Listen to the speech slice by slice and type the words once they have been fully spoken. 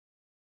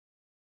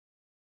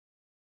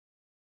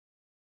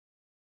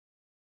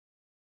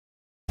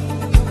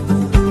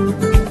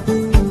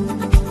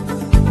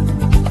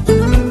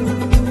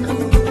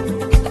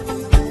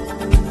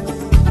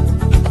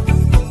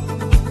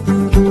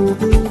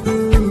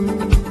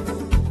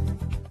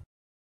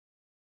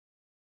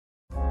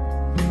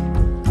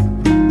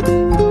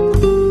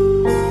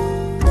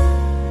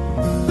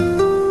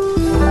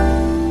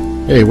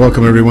Hey,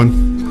 welcome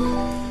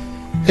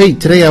everyone. Hey,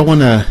 today I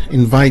want to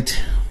invite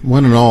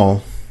one and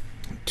all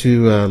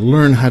to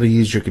learn how to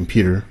use your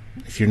computer.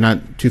 If you're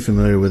not too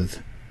familiar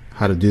with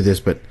how to do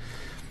this, but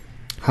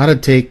how to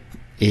take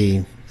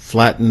a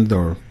flattened,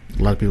 or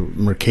a lot of people,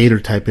 Mercator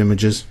type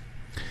images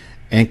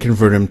and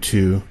convert them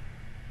to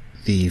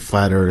the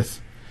flat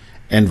earth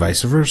and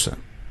vice versa.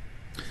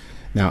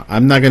 Now,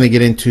 I'm not going to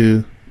get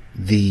into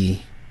the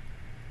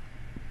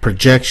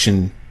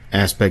projection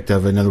aspect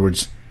of it. In other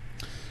words,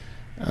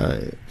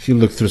 if you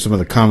look through some of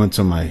the comments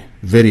on my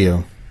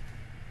video,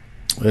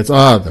 it's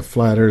the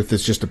flat earth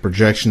is just a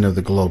projection of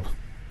the globe.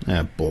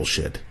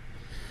 Bullshit.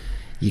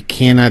 You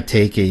cannot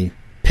take a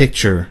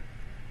picture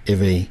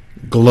of a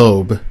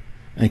globe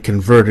and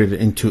convert it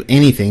into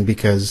anything,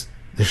 because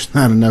there's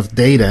not enough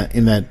data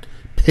in that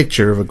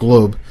picture of a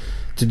globe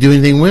to do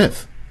anything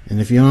with.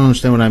 And if you don't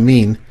understand what I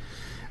mean,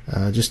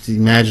 just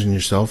imagine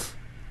yourself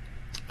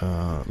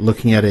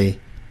looking at a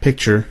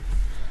picture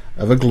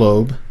of a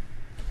globe.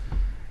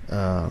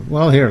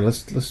 Well, here,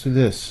 let's do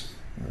this.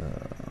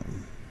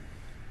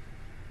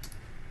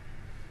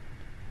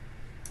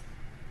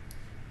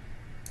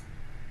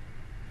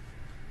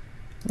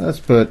 Let's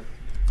put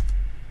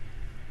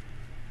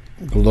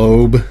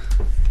globe.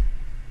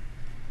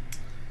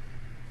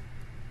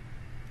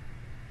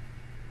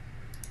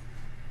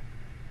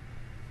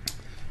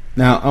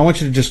 Now, I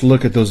want you to just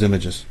look at those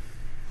images.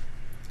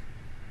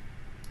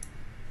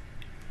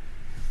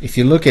 If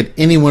you look at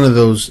any one of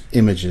those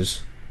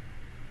images,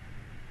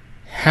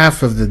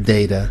 half of the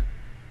data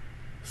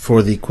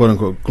for the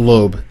quote-unquote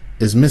globe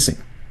is missing.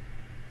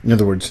 In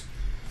other words,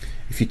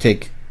 if you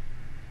take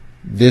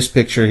this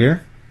picture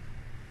here,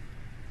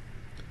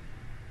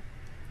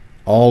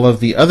 all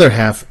of the other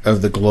half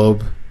of the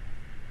globe,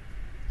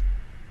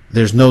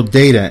 there's no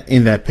data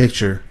in that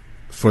picture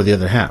for the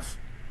other half.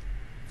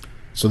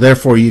 So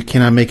therefore, you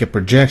cannot make a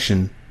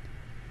projection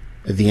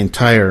of the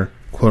entire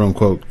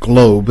quote-unquote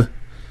globe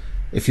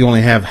if you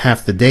only have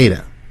half the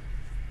data.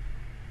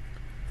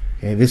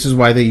 Okay, this is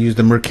why they use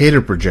the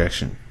Mercator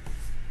projection,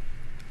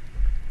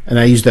 and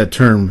I use that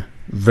term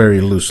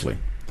very loosely.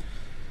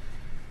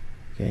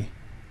 Okay,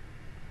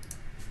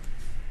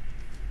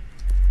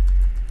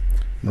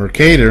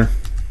 Mercator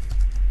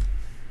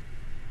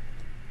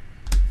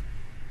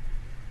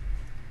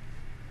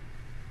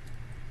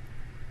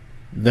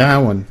that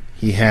one,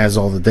 he has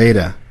all the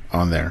data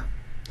on there,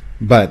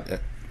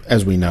 but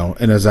as we know,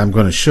 and as I'm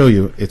going to show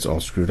you, it's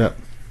all screwed up.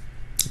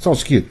 It's all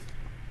skewed.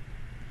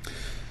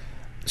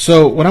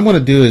 So what I'm going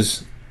to do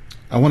is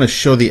I want to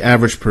show the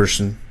average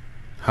person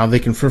how they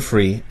can, for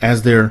free,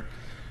 as they're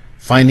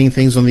finding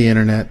things on the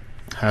internet,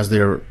 as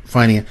they're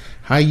finding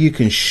how you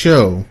can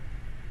show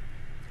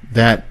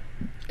that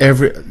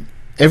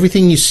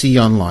everything you see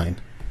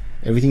online,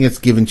 everything that's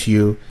given to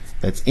you,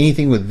 that's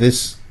anything with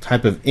this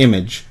type of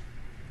image,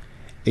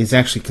 is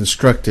actually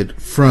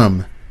constructed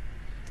from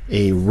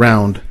a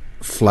round,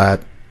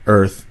 flat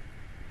earth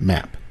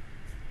map.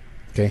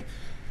 Okay,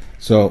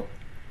 so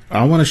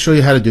I want to show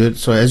you how to do it.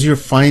 So as you're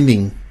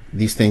finding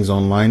these things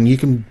online, you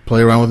can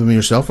play around with them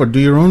yourself or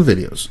do your own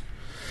videos.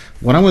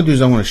 What I'm going to do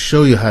is I want to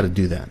show you how to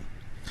do that.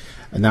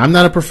 And now, I'm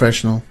not a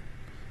professional,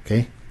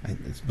 okay,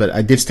 but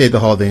I did stay at the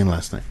Holiday Inn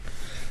last night.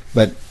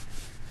 But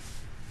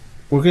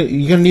you're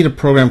going to need a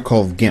program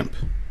called GIMP.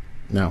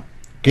 Now,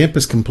 GIMP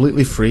is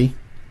completely free,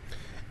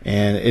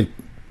 and it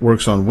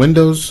works on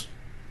Windows,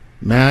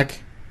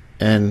 Mac,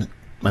 and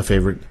my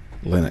favorite,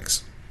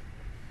 Linux.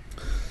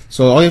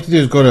 So all you have to do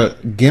is go to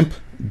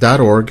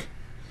gimp.org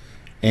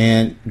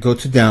and go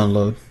to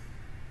download,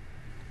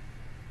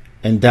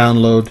 and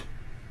download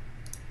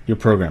your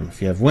program.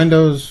 If you have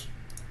Windows,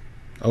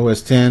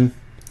 OS 10,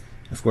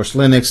 of course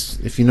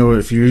Linux, if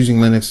you're using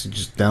Linux,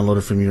 just download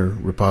it from your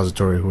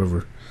repository,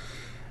 whoever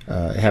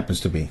it happens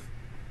to be.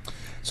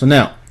 So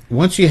now,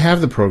 once you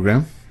have the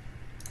program,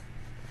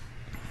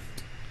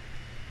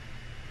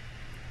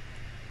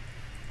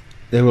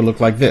 they will look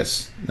like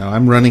this. Now,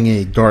 I'm running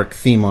a dark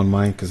theme on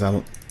mine because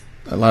a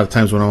lot of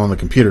times when I'm on the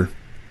computer,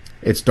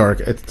 it's dark.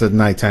 It's the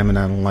nighttime, and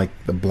I don't like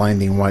the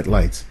blinding white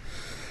lights.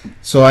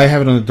 So I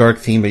have it on a dark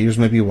theme, but yours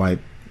might be white.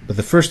 But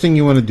the first thing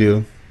you want to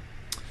do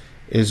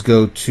is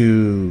go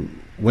to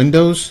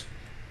Windows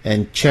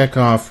and check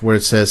off where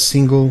it says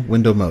single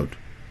window mode.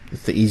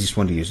 It's the easiest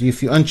one to use.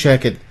 If you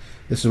uncheck it,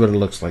 this is what it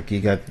looks like.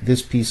 You got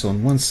this piece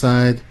on one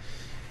side,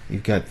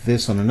 you've got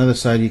this on another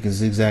side. You can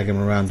zigzag them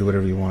around, do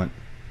whatever you want.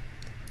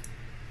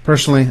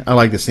 Personally, I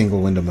like the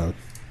single window mode.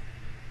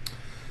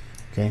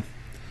 Okay,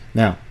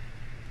 now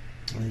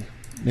let me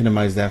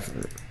minimize that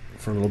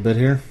for a little bit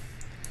here.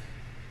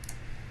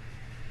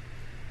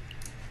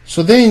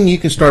 So then you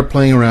can start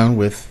playing around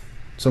with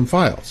some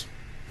files.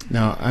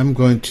 Now I'm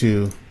going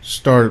to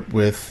start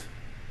with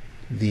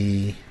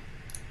the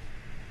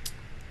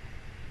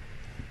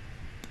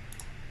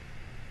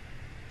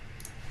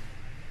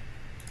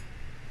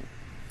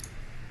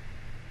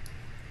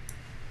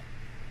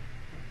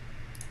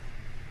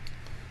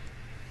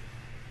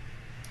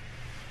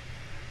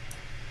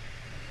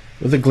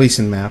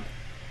Gleason map.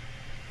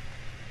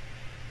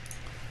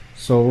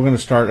 So So we're going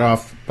to start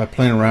off by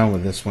playing around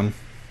with this one.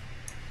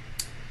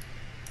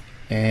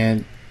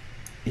 And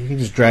you can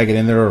just drag it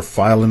in there or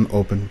file and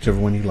open, whichever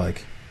one you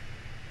like.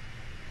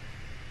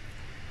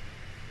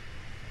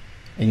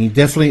 And you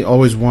definitely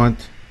always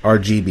want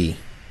RGB.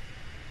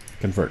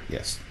 Convert,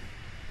 yes.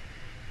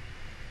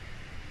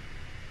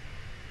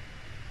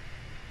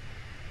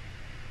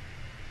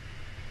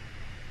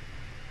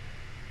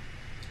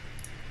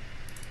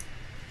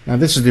 Now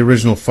this is the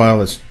original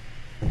file. It's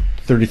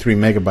 33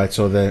 megabytes,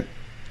 so that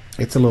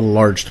it's a little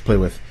large to play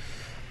with.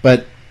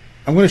 But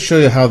I'm going to show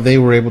you how they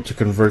were able to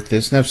convert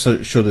this. And I've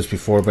showed this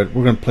before, but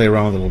we're going to play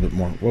around with it a little bit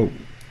more. Whoa,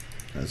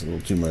 that's a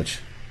little too much.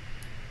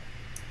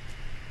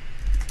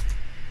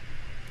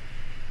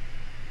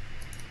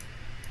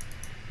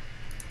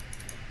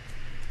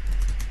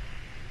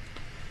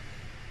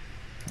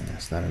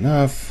 That's not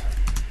enough.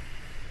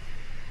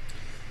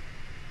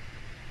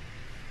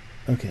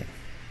 Okay.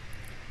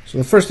 So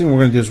the first thing we're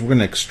going to do is we're going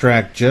to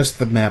extract just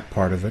the map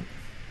part of it.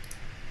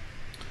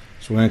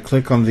 So we're going to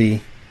click on the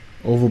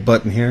oval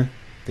button here,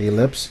 the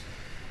ellipse,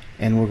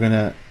 and we're going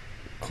to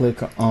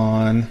click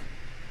on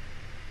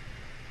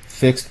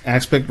fixed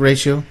aspect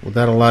ratio. What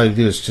that'll allow you to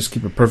do is just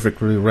keep a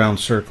perfectly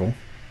round circle.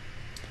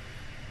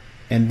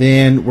 And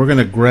then we're going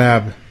to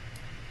grab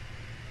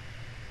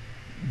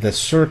the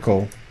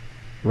circle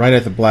right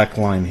at the black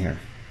line here.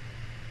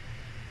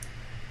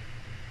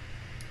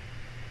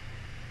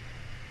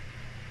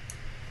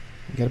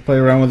 You got to play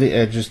around with the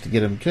edges to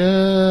get them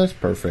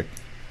just perfect.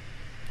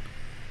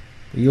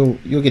 You'll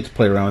get to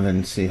play around with it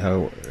and see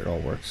how it all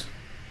works.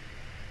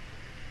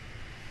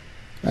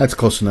 That's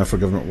close enough for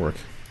government work.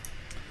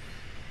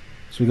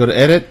 So we go to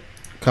Edit,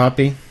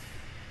 Copy,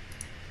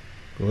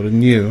 go to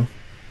New.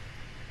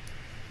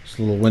 Just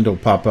a little window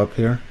pop up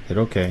here. Hit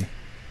OK.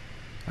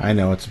 I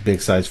know it's a big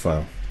size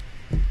file.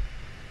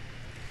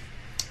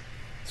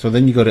 So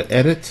then you go to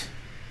Edit,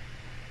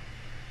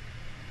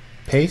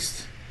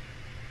 Paste.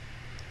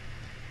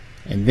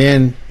 And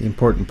then the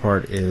important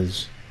part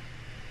is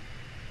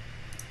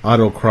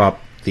auto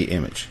crop the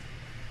image.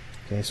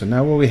 Okay, so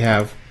now what we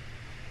have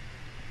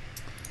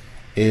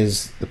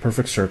is the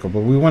perfect circle,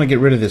 but we want to get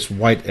rid of this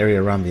white area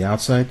around the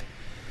outside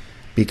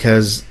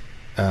because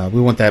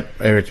we want that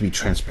area to be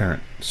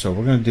transparent. So what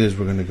we're going to do is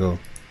we're going to go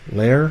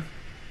Layer,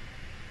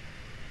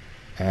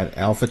 add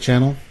Alpha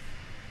Channel,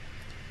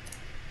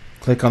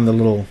 click on the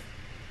little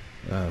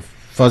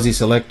fuzzy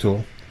select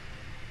tool,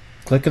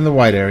 click in the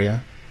white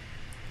area,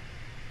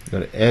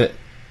 go to Edit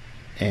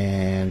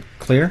and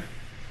Clear.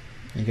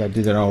 You got to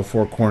do that on all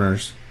four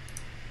corners.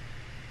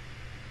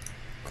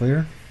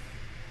 Clear.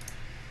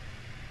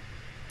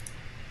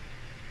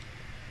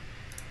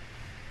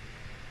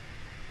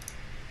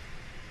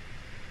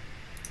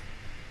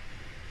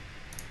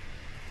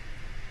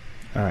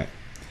 All right.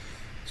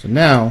 So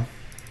now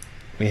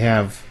we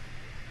have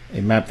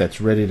a map that's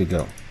ready to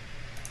go.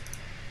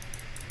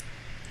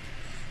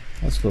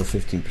 Let's go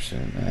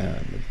 15%,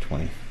 maybe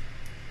 20.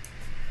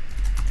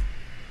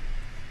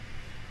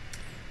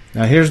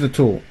 Now here's the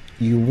tool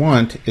you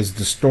want is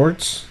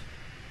distorts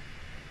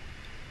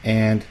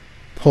and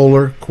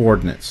polar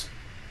coordinates.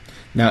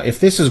 Now if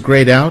this is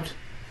grayed out,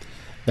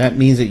 that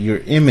means that your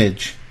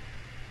image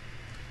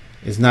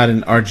is not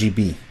in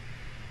RGB. It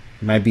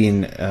might be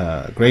in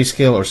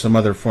grayscale or some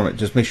other format.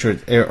 Just make sure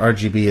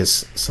RGB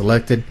is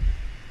selected.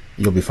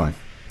 You'll be fine.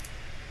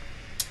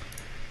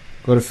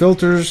 Go to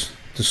Filters,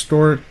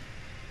 Distort,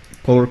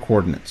 Polar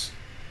Coordinates.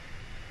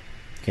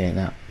 Okay,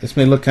 now this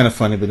may look kind of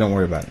funny, but don't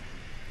worry about it.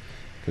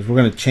 Because we're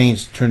going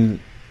to turn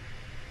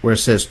where it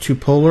says to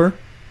polar.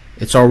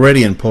 It's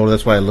already in polar,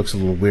 that's why it looks a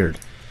little weird.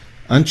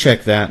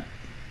 Uncheck that,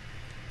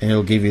 and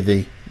it'll give you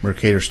the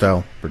Mercator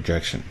style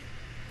projection.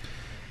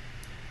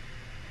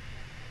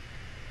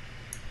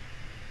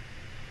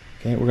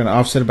 Okay, we're going to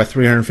offset it by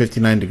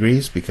 359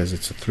 degrees because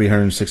it's a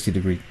 360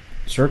 degree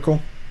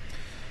circle.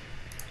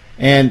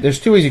 And there's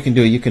two ways you can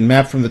do it. You can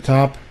map from the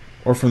top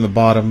or from the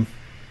bottom.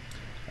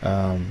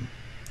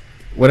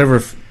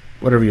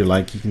 Whatever you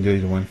like, you can do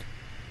either one.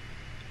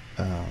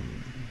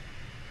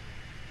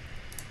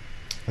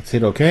 Let's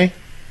hit OK.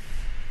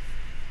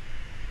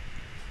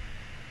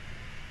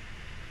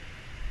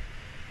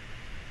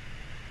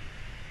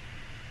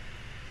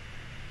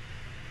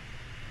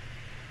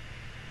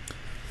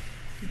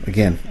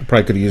 Again, I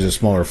probably could have used a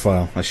smaller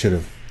file. I should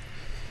have.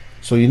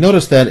 So you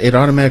notice that it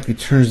automatically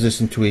turns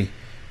this into a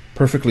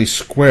perfectly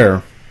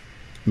square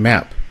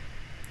map.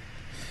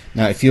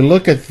 Now if you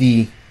look at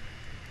the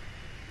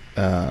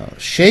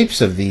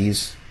shapes of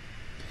these,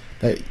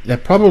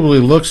 that probably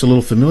looks a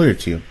little familiar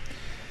to you.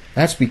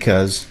 That's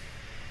because,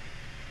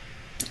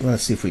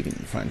 let's see if we can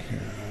find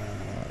here.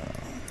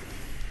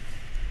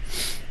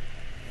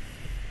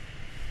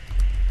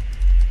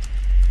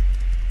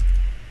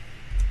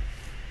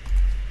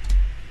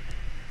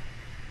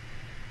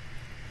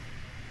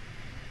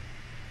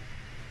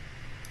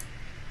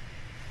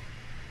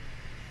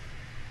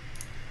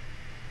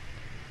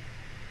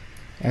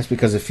 That's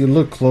because if you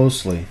look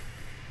closely,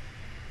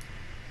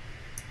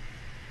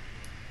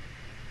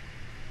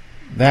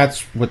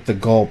 that's what the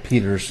Gall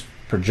Peters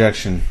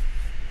projection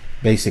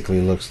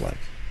basically looks like.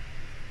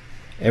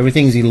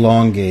 Everything's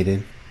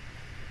elongated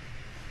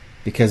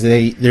because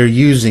they're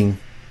using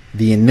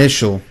the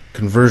initial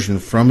conversion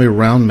from a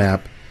round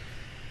map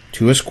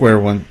to a square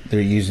one. They're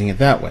using it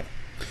that way.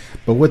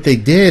 But what they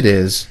did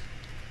is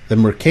the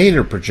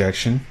Mercator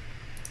projection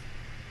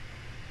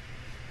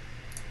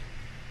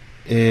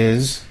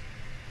is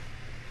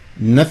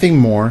nothing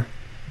more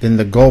than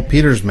the Gall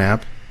Peters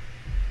map,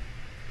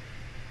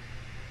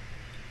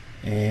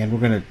 and we're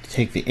going to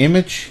take the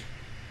image,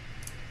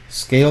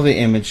 scale the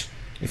image.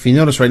 If you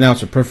notice right now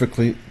it's a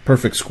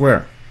perfect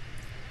square.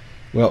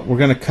 Well, we're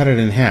going to cut it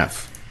in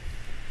half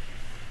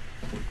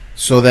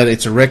so that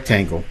it's a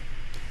rectangle.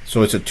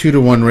 So it's a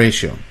 2-to-1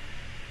 ratio.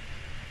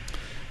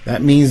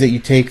 That means that you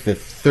take the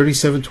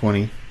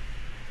 3720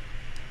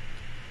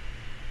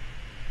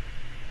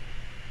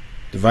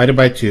 divided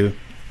by 2,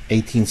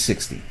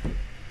 1860.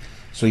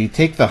 So you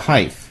take the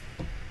height.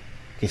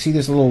 You see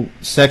this little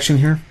section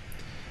here?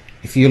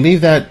 If you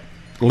leave that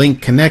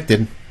link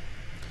connected,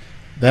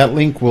 that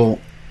link will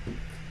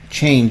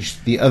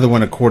change the other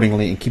one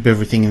accordingly and keep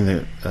everything in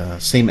the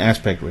same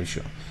aspect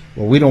ratio.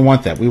 Well, we don't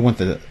want that. We want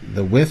the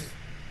width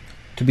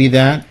to be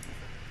that,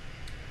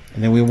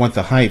 and then we want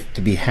the height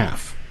to be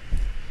half.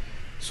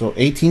 So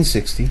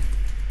 1860,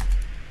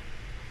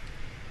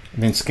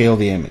 and then scale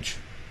the image.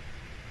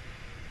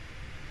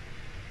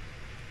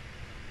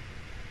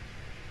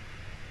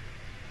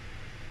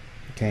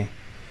 Okay,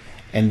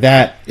 and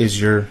that is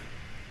your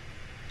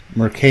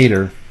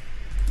Mercator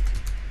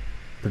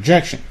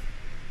projection.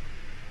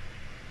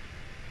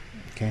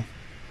 Okay,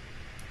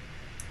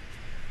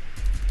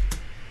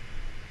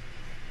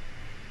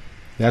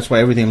 that's why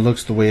everything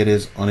looks the way it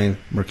is on a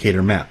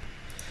Mercator map.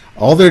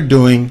 All they're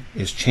doing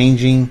is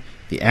changing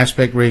the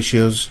aspect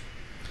ratios,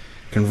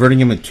 converting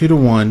them at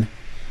 2-to-1,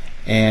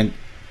 and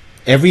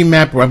every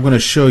map I'm going to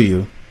show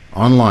you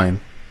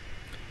online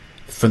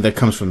that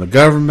comes from the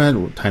government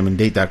or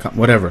timeanddate.com,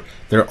 whatever,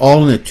 they're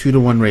all in a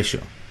 2-to-1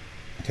 ratio.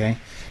 Okay,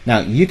 now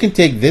you can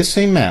take this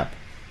same map,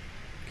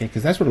 okay,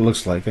 because that's what it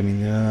looks like. I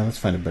mean, let's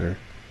find it better.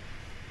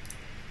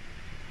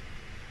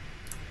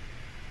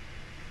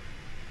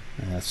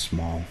 That's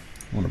small.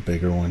 I want a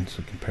bigger one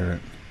to compare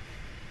it.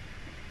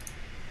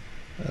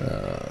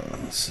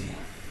 Let's see.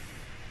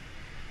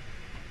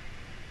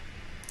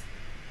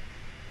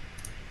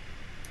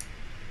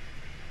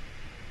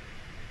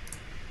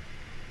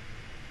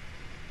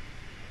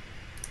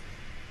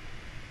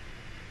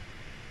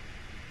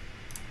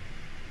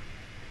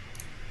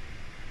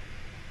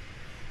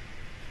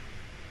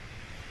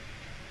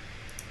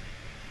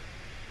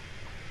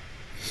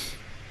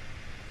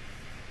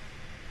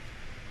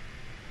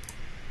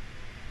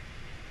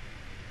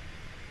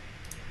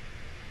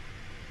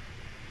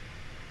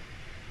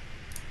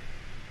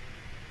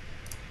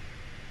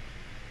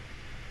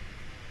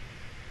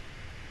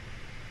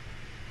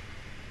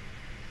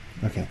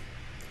 Okay,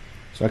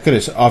 so I could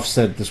have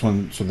offset this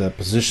one so the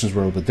positions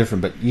were a little bit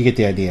different, but you get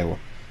the idea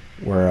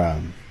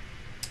where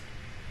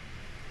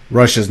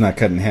Russia's not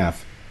cut in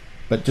half.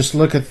 But just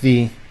look at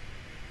the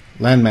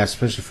landmass,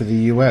 especially for the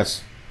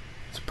U.S.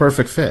 It's a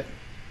perfect fit.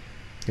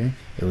 Okay,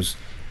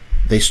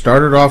 they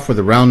started off with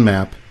a round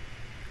map,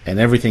 and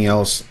everything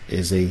else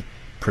is a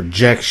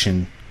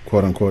projection,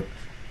 quote unquote,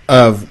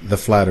 of the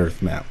flat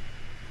Earth map.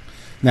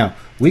 Now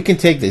we can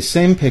take the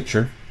same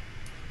picture.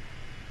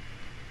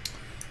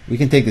 We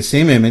can take the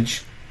same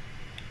image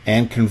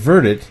and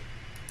convert it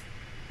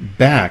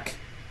back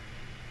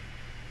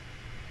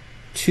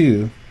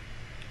to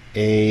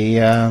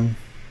a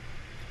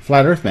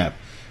flat Earth map.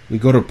 We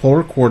go to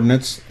polar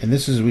coordinates, and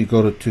this is we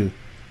go to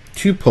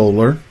two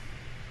polar,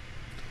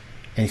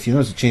 and if you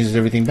notice, it changes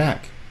everything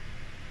back.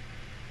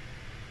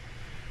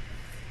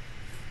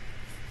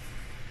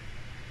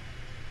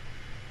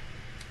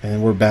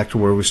 And we're back to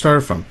where we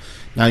started from.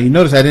 Now you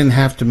notice I didn't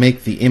have to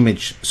make the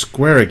image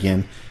square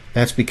again.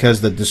 That's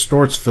because the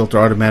distorts filter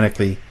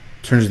automatically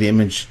turns the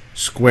image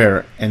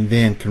square and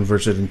then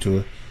converts it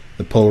into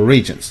the polar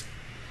regions.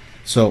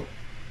 So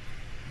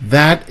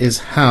that is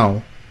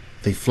how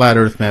the flat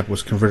Earth map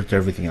was converted to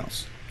everything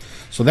else.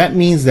 So that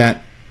means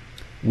that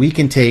we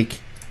can take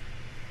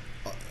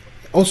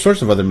all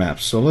sorts of other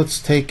maps. So let's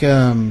take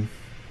let's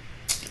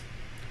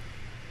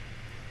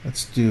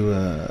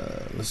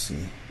see.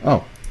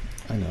 Oh,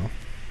 I know.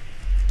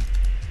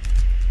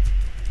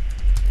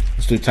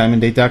 Let's do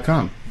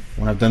timeanddate.com.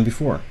 One I've done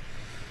before.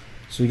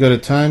 So you go to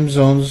time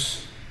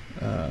zones.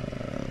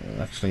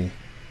 Actually,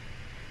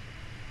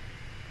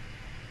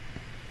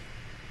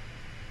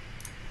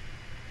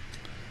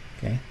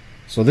 okay.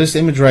 So this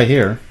image right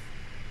here,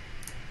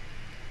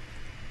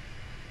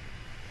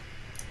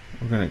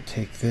 we're going to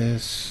take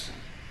this.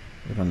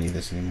 We don't need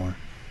this anymore.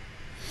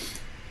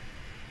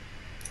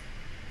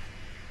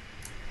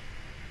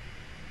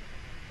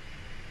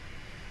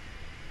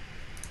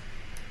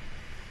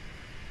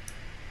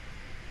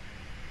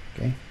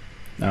 Okay.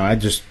 Now I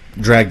just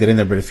dragged it in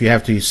there, but if you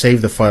have to, you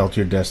save the file to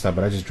your desktop,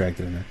 but I just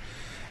dragged it in there.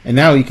 And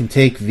now you can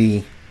take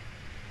the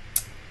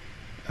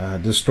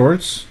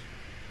distorts,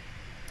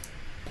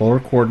 polar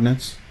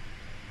coordinates,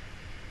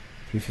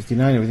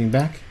 359, everything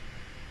back,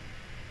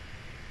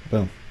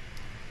 Boom.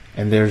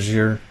 And there's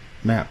your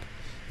map.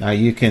 Now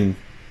you can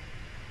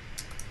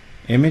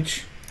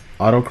image,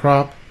 auto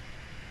crop,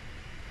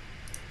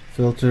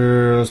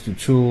 filter, let's do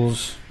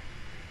tools,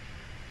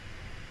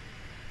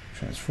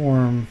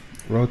 transform,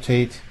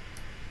 rotate,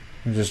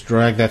 and just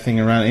drag that thing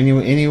around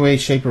any way,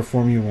 shape, or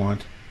form you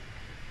want.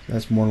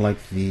 That's more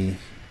like the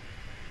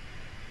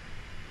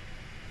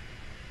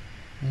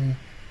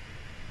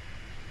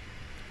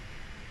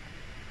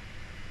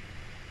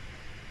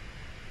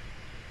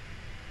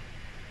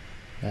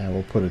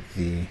we'll put it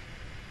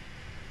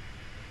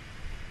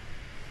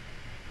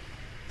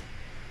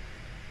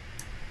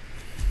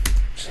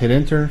just hit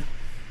enter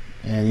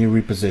and you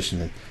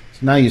reposition it. So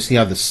now you see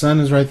how the sun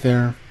is right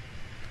there.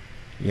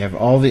 You have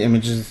all the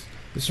images.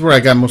 This is where I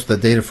got most of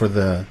the data for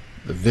the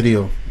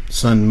video,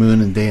 sun,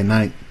 moon, and day and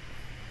night.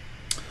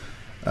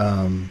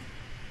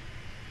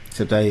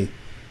 Except I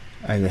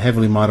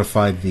heavily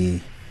modified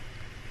the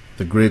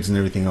grids and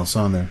everything else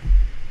on there.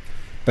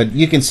 But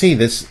you can see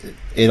this,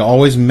 it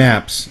always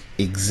maps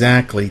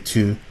exactly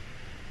to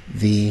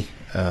the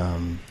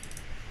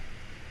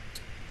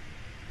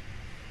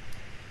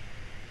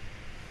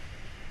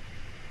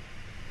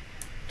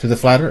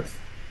flat Earth.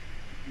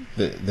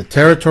 The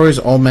territories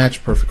all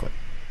match perfectly.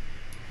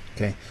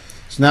 Okay,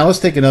 so now let's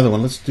take another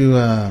one. Let's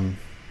do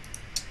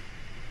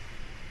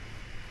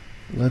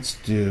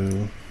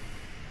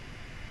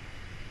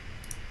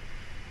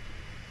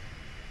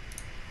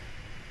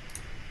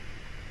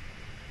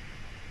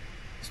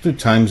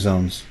time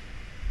zones.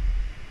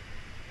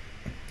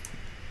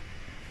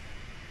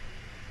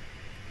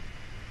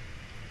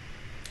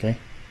 Okay.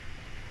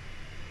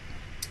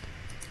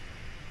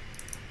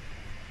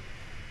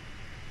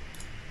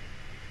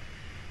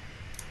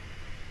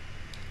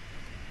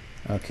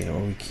 Okay,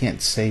 well, we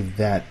can't save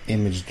that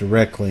image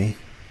directly,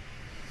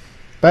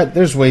 but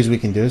there's ways we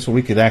can do it. So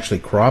we could actually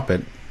crop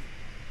it.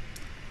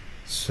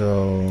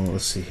 So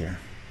let's see here.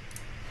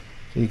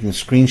 So you can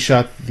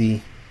screenshot the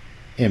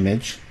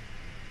image.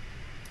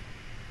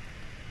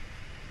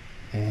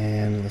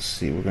 And let's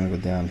see, we're going to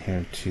go down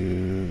here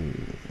to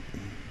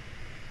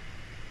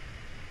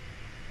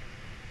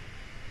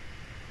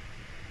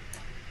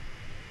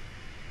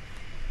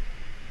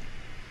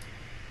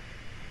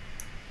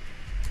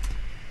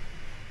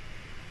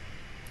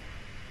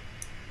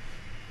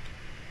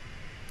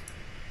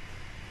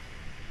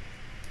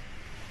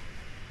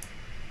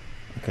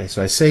okay,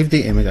 so I saved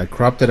the image, I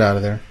cropped it out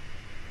of there,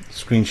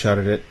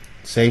 screenshotted it,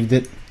 saved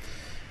it.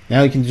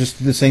 Now you can just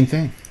do the same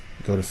thing.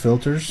 Go to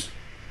filters,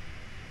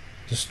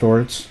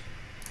 distorts,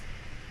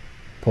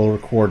 polar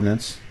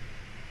coordinates,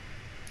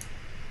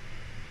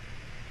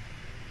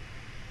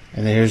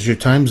 and then here's your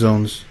time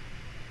zones.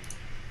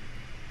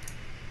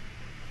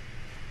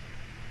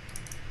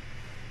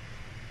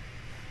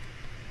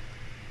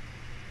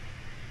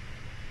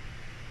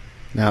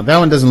 Now that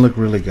one doesn't look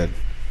really good.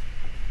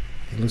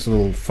 It looks a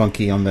little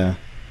funky on the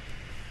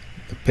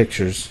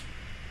pictures.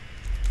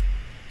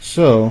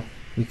 So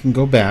we can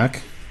go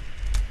back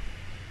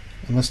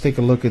and let's take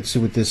a look at see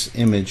what this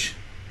image.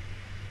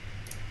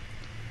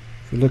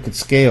 If we look at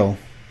scale,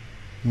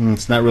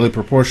 it's not really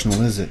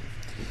proportional, is it?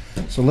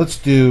 So let's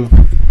do.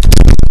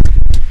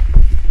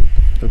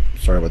 Oops,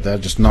 sorry about that. I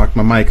just knocked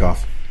my mic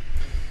off.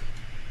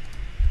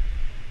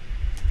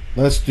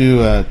 Let's do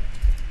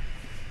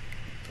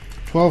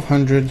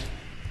 1200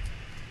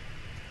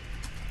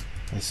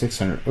 by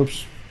 600.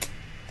 Oops,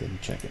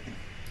 didn't check it.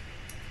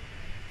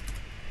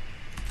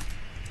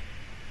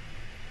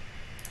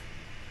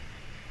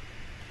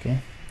 Okay.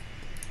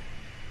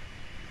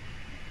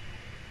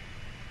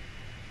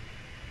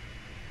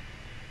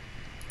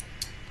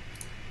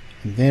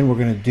 And then we're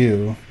going to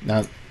do,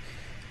 now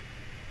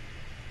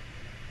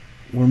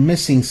we're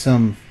missing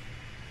some,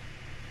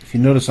 if you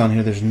notice on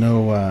here there's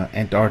no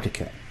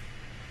Antarctica.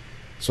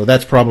 So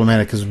that's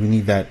problematic because we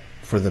need that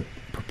for the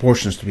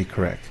proportions to be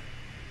correct.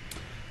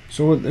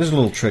 So there's a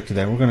little trick to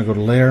that. We're going to go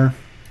to layer,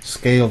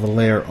 scale the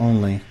layer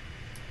only,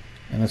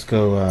 and let's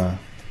go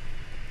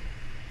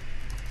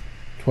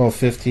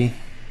 1250.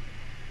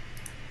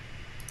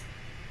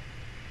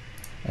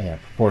 Yeah,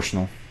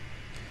 proportional.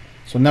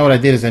 So now what I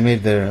did is I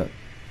made the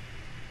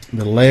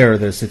layer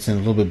that sits in a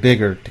little bit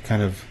bigger to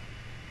kind of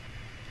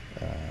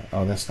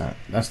oh, that's not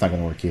going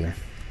to work either.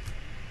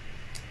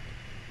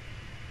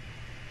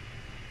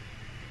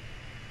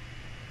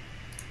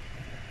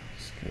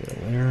 Scale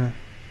layer,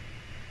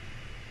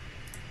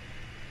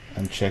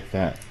 uncheck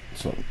that.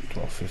 So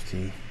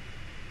 1250.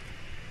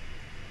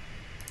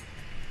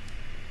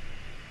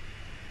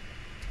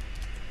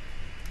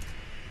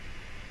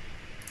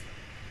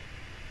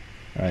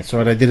 Alright, so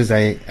what I did is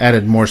I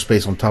added more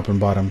space on top and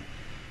bottom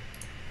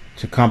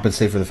to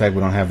compensate for the fact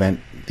we don't have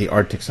the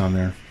Arctics on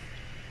there.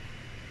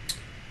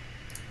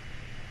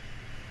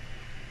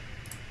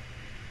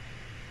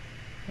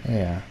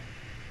 Yeah,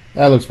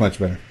 that looks much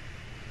better.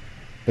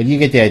 But you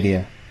get the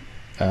idea.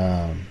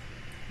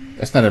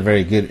 That's not a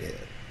very good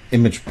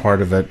image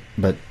part of it,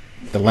 but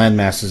the land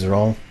masses are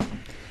all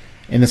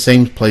in the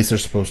same place they're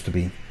supposed to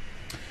be.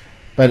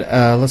 But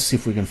let's see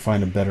if we can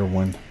find a better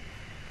one.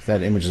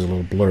 That image is a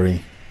little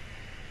blurry.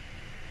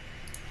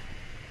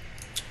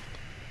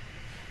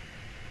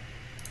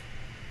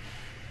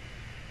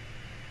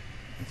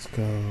 Let's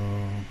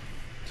go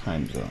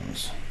time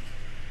zones.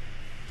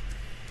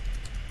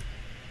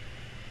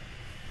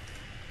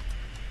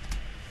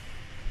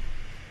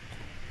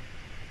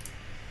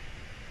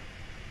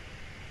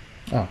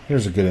 Oh,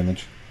 here's a good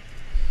image.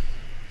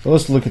 So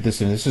let's look at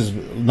this image. This is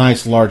a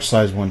nice large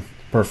size one.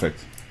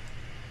 Perfect.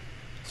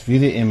 Let's view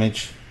the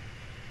image.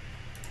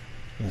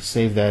 I'm going to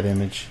save that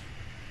image.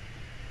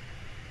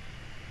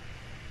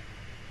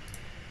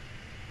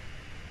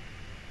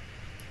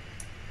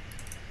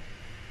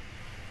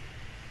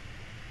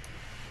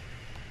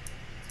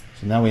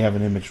 So now we have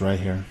an image right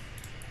here.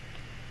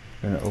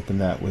 We're going to open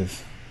that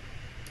with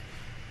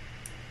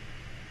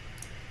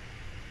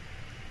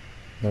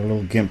our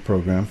little GIMP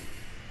program.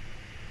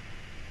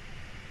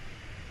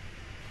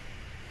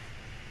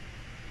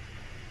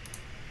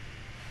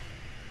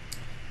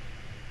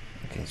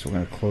 Okay, so we're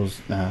going to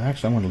close. Now,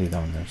 actually, I want to leave that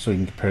one there so you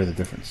can compare the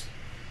difference.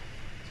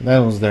 So that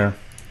one's there.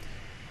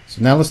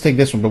 So now let's take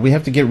this one, but we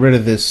have to get rid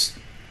of this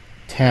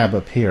tab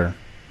up here.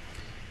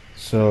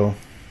 So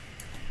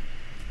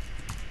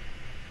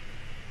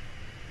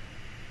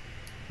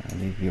I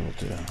need to be able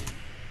to.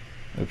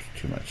 Oops,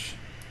 too much.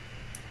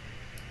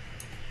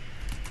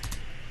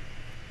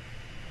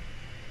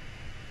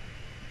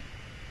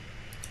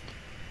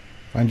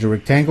 Find your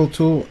rectangle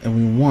tool, and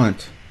we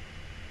want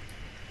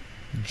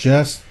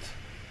just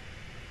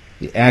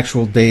the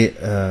actual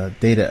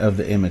data of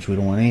the image. We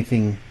don't want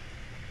anything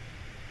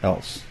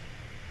else.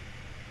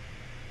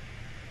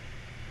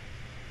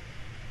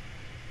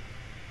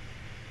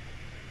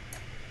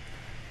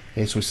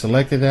 Okay, so we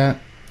selected that,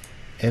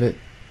 edit,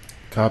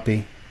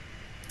 copy,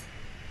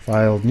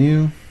 file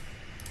new,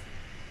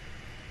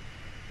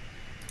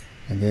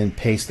 and then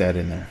paste that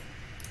in there.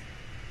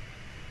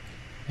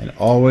 And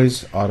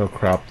always auto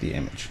crop the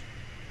image.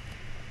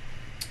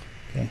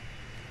 Okay,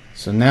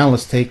 so now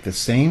let's take the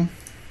same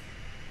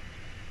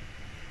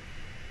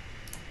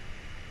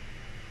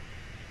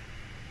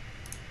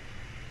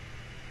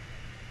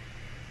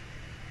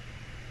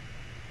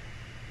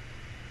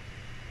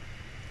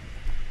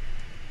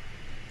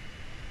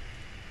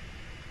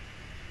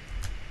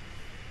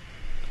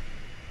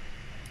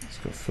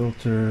go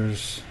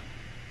filters,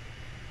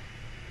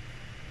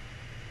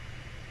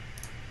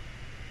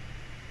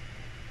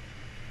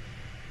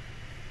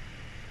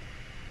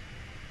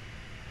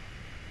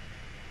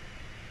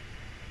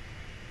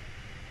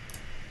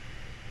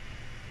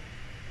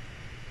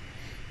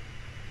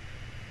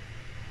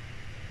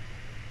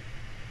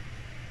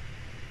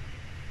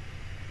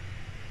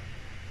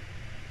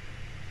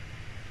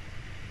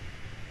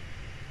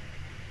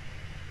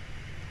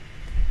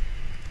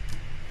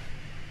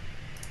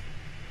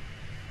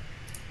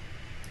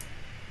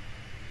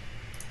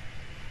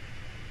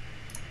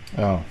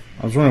 oh,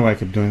 I was wondering why I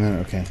kept doing that.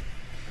 Okay.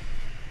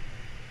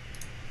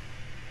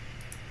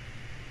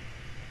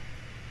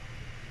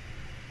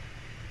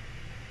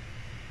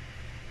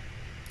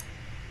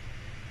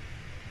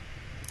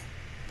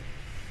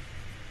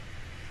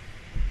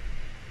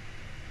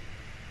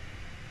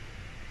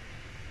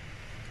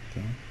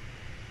 Okay.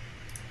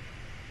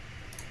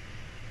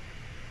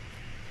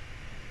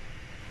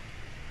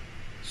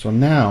 So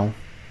now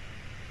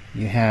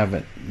you have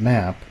a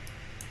map,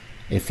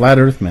 a flat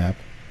Earth map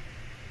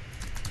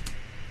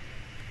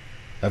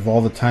of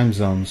all the time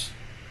zones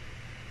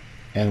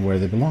and where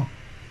they belong.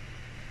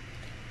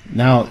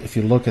 Now, if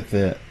you look at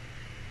the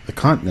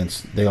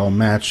continents, they all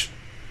match.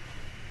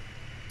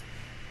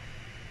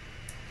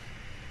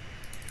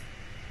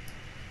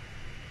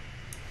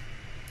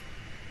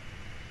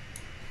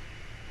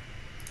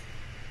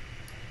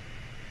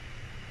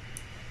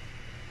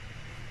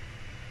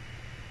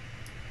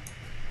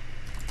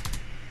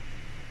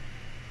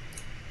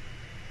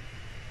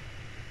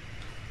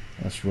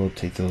 Let's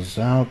rotate those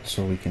out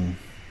so we can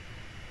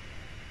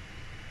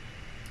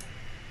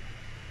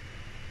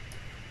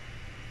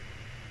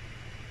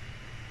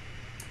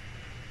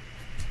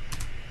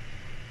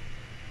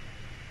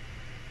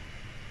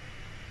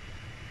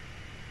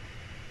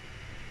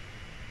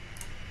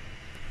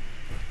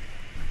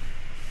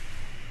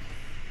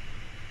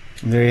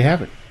and there you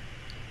have it.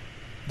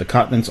 The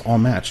continents all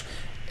match.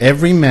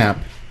 Every map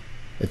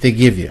that they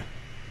give you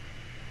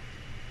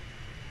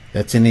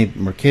that's in a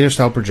Mercator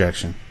style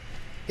projection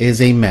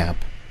is a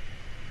map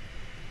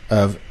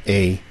of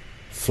a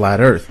flat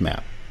Earth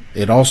map.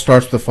 It all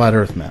starts with a flat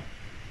Earth map.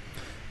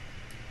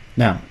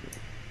 Now,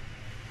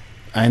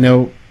 I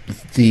know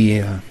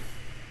the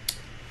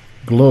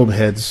globe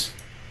heads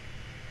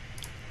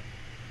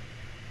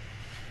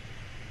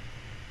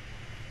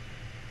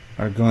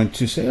are going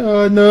to say,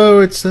 "Oh no,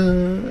 it's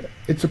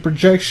a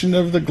projection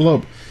of the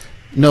globe."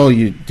 No,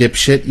 you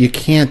dipshit! You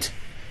can't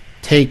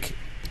take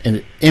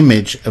an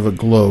image of a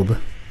globe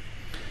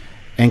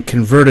and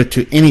convert it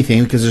to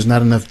anything because there's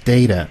not enough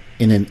data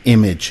in an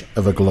image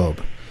of a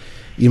globe.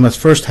 You must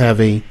first have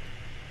a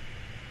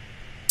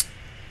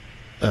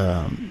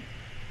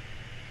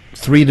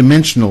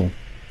three-dimensional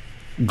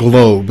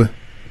globe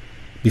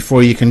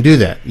before you can do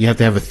that. You have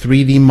to have a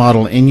 3D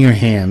model in your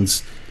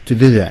hands to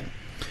do that.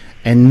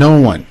 And no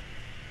one,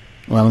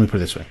 well, let me put it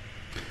this way.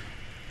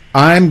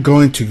 I'm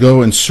going to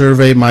go and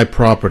survey my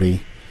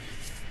property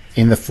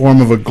in the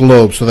form of a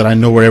globe so that I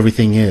know where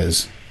everything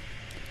is,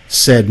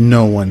 said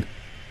no one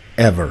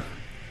ever.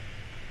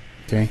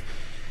 Okay?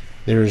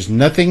 There is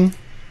nothing.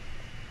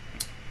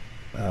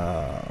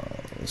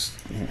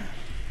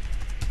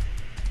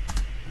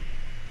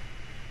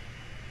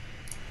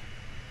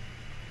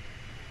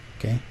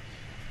 Okay?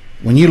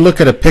 When you look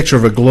at a picture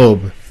of a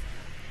globe,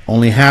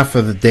 only half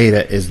of the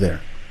data is there.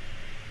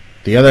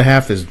 The other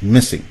half is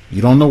missing.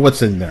 You don't know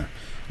what's in there.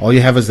 All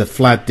you have is a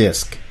flat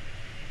disk.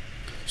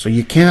 So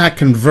you cannot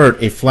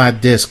convert a flat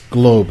disk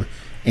globe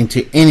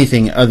into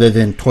anything other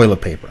than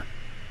toilet paper.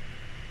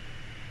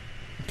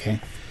 Okay?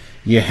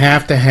 You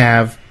have to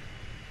have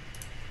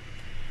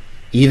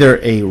either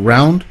a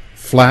round,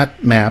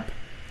 flat map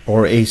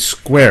or a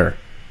square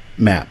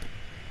map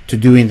to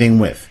do anything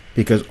with,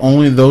 because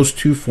only those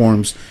two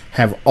forms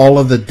have all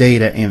of the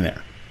data in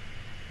there.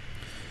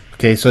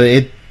 Okay, so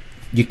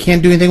you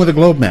can't do anything with a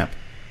globe map.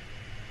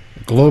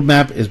 A globe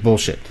map is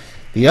bullshit.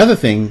 The other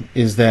thing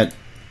is that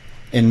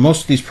in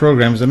most of these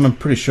programs, I'm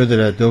pretty sure that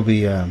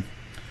Adobe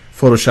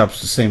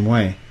Photoshop's the same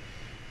way,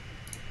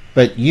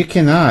 but you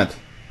cannot,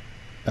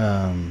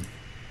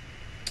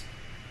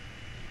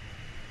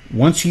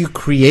 once you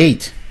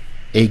create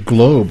a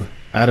globe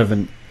out of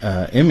an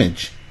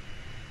image,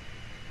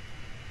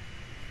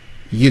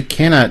 you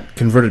cannot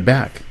convert it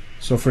back.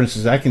 So for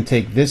instance, I can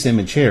take this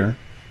image here,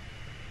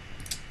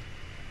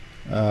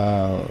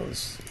 or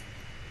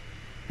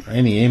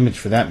any image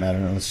for that matter,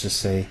 let's just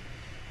say,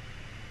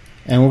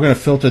 and we're going to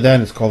filter that,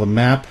 and it's called a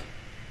map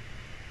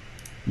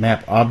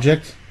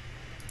object,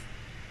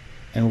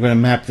 and we're going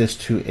to map this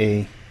to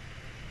a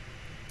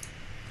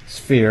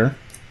sphere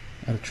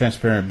at a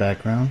transparent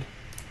background.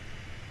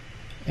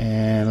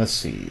 And let's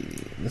see,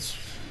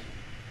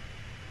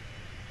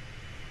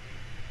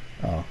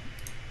 oh,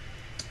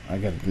 I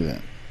got to do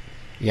that.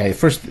 Yeah,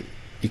 first,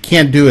 you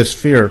can't do a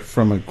sphere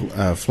from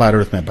a flat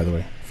Earth map, by the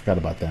way. I forgot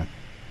about that.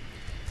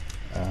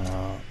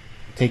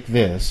 Take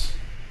this.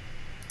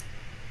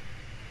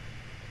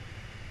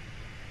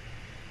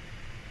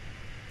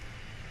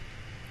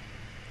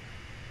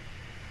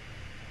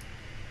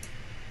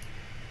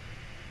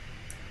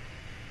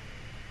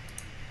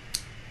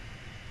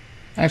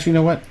 Actually, you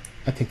know what?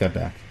 I take that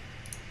back.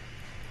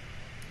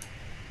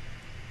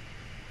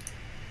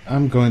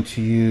 I'm going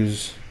to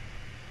use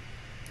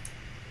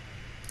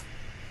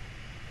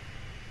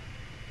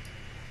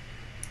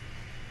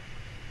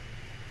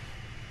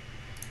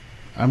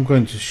I'm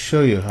going to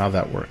show you how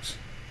that works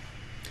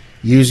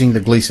using the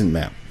Gleason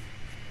map.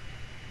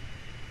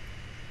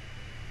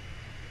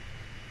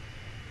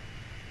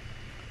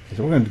 Okay,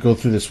 so we're going to go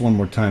through this one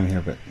more time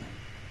here, but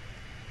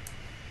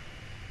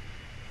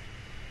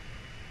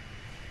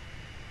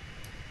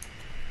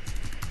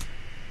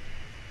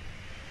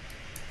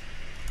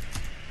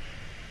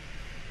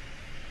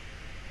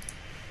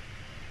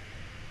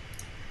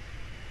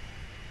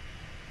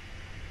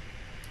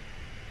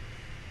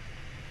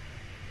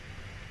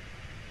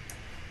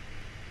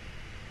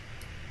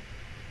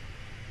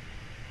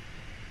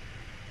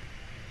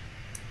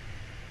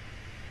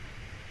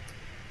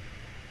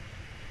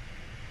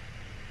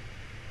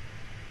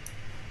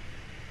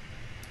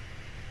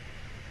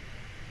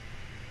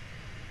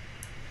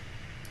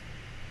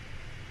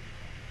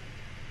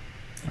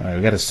alright,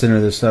 we got to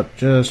center this up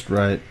just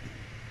right.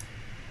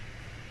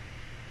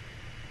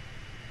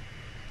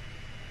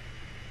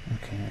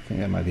 Okay, I think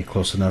that might be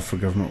close enough for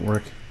government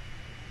work.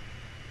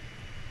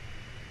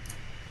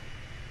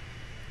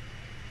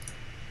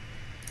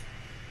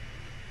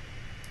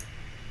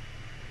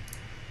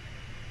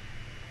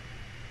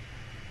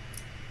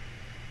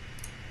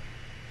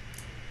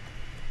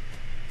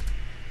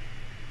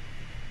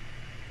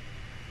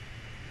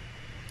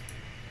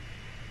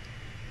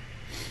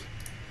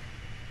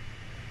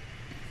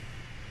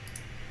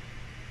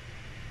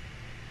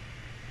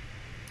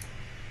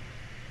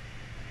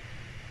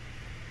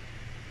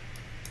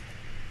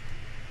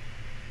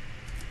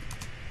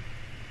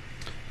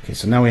 Okay,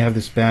 so now we have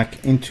this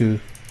back into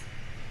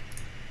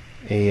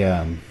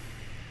a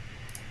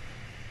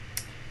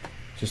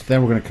just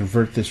then we're going to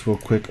convert this real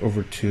quick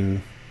over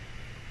to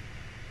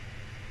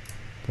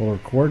polar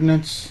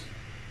coordinates.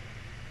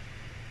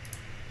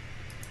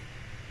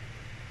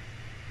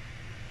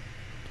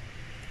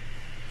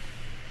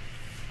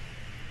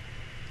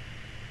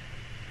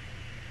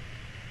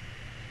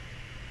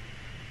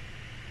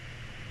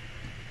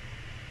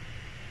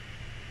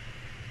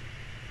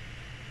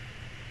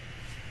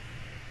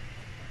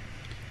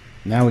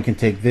 Now we can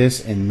take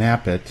this and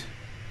map it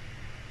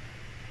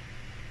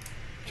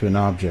to an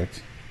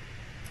object.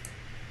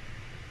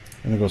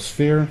 I'm going to go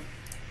sphere,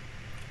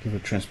 give it a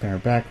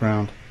transparent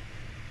background,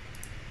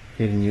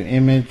 create a new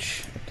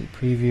image, update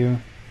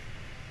preview,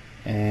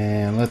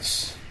 and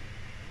let's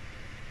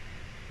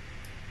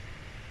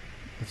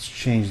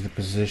change the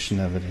position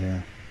of it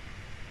here.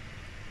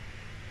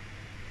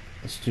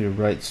 Let's do it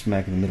right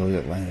smack in the middle of the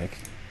Atlantic.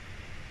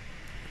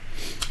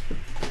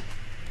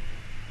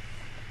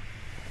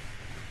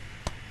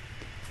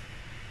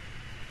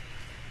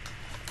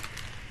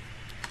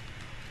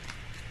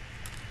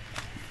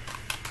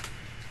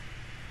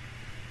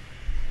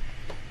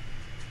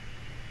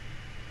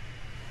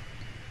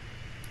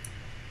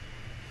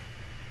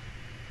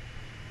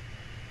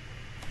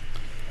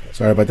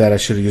 Sorry about that. I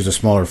should have used a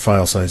smaller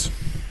file size.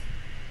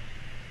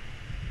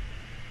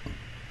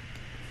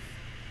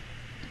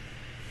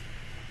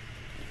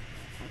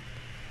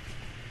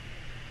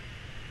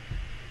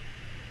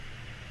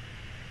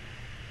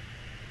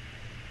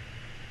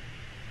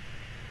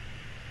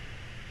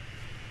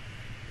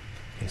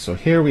 Okay, so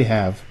here we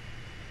have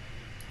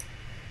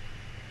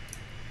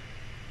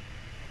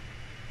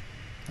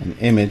an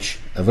image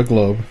of a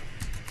globe.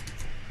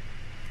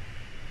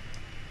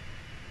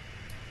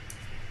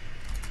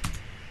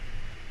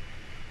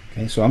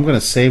 Okay, so I'm going to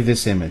save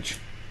this image.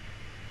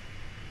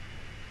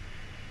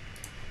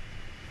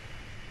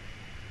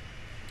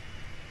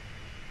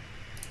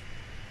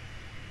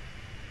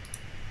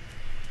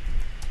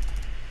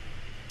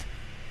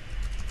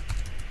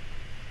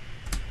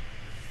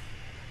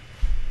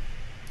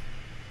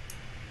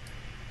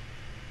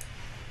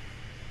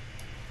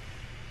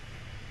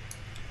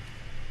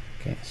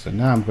 Okay, so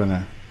now I'm going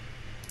to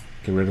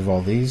get rid of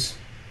all these.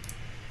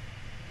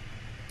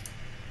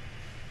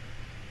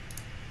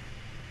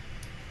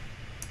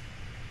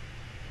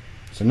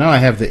 So now I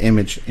have the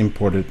image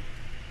imported.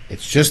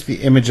 It's just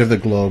the image of the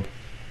globe.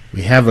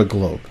 We have a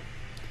globe.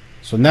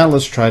 So now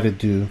let's try to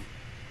do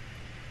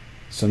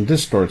some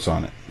distorts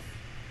on it.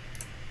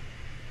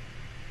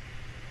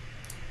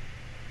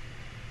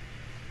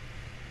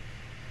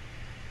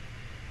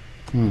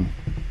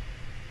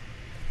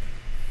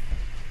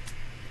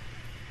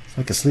 It's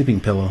like a sleeping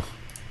pillow.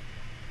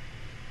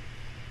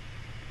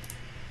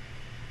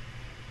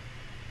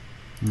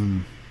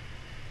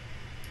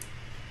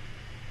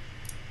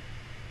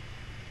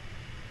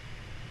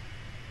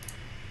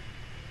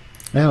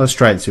 Now let's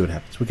try it and see what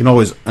happens. We can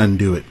always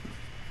undo it.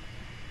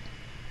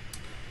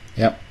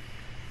 Yep,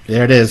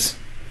 there it is.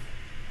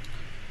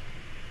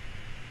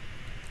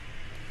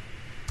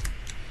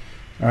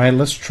 All right,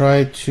 let's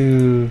try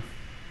to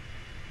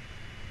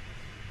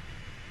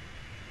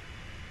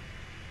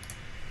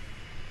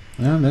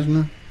there's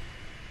no.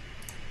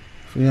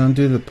 If we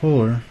undo the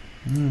puller,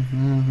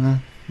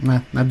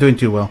 not doing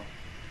too well.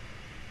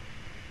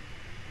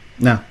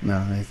 No,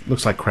 it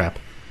looks like crap.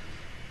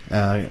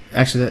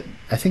 Actually,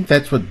 I think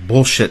that's what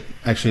bullshit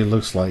actually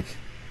looks like.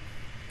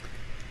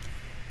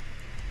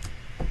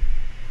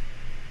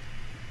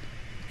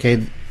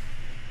 Okay,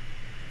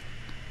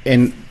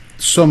 and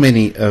so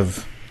many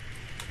of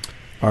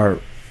our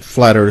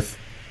flat Earth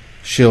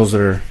shills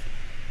that are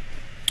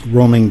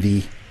roaming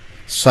the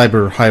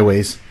cyber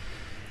highways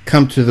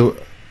come to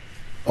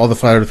all the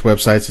flat Earth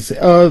websites and say,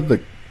 "Oh,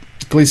 the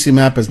Gleason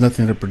map has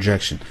nothing to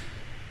projection."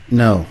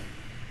 No,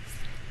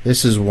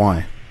 this is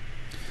why.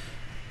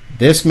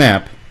 This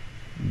map,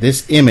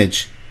 this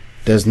image,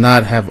 does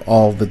not have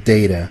all the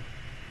data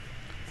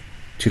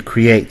to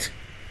create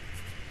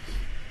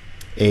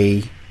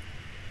you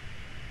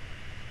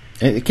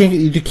can't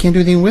do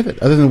anything with it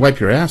other than wipe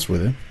your ass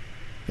with it.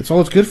 That's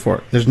all it's good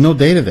for. There's no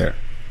data there.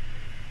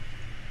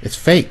 It's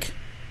fake.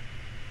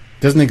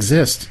 It doesn't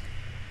exist.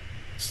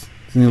 It's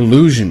an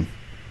illusion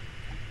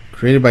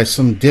created by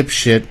some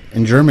dipshit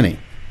in Germany.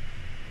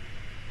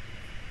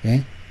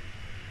 Okay?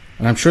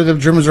 And I'm sure the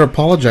Germans are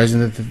apologizing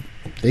that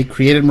they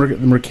created the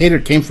Mercator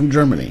came from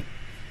Germany,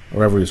 or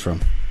wherever he was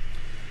from.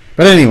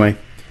 But anyway,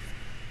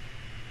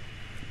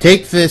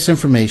 take this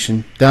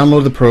information,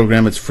 download the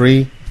program, it's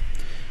free,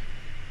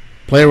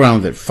 play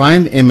around with it,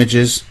 find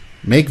images,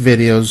 make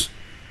videos,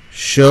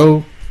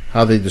 show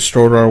how they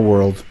distort our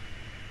world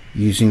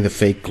using the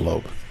fake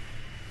globe.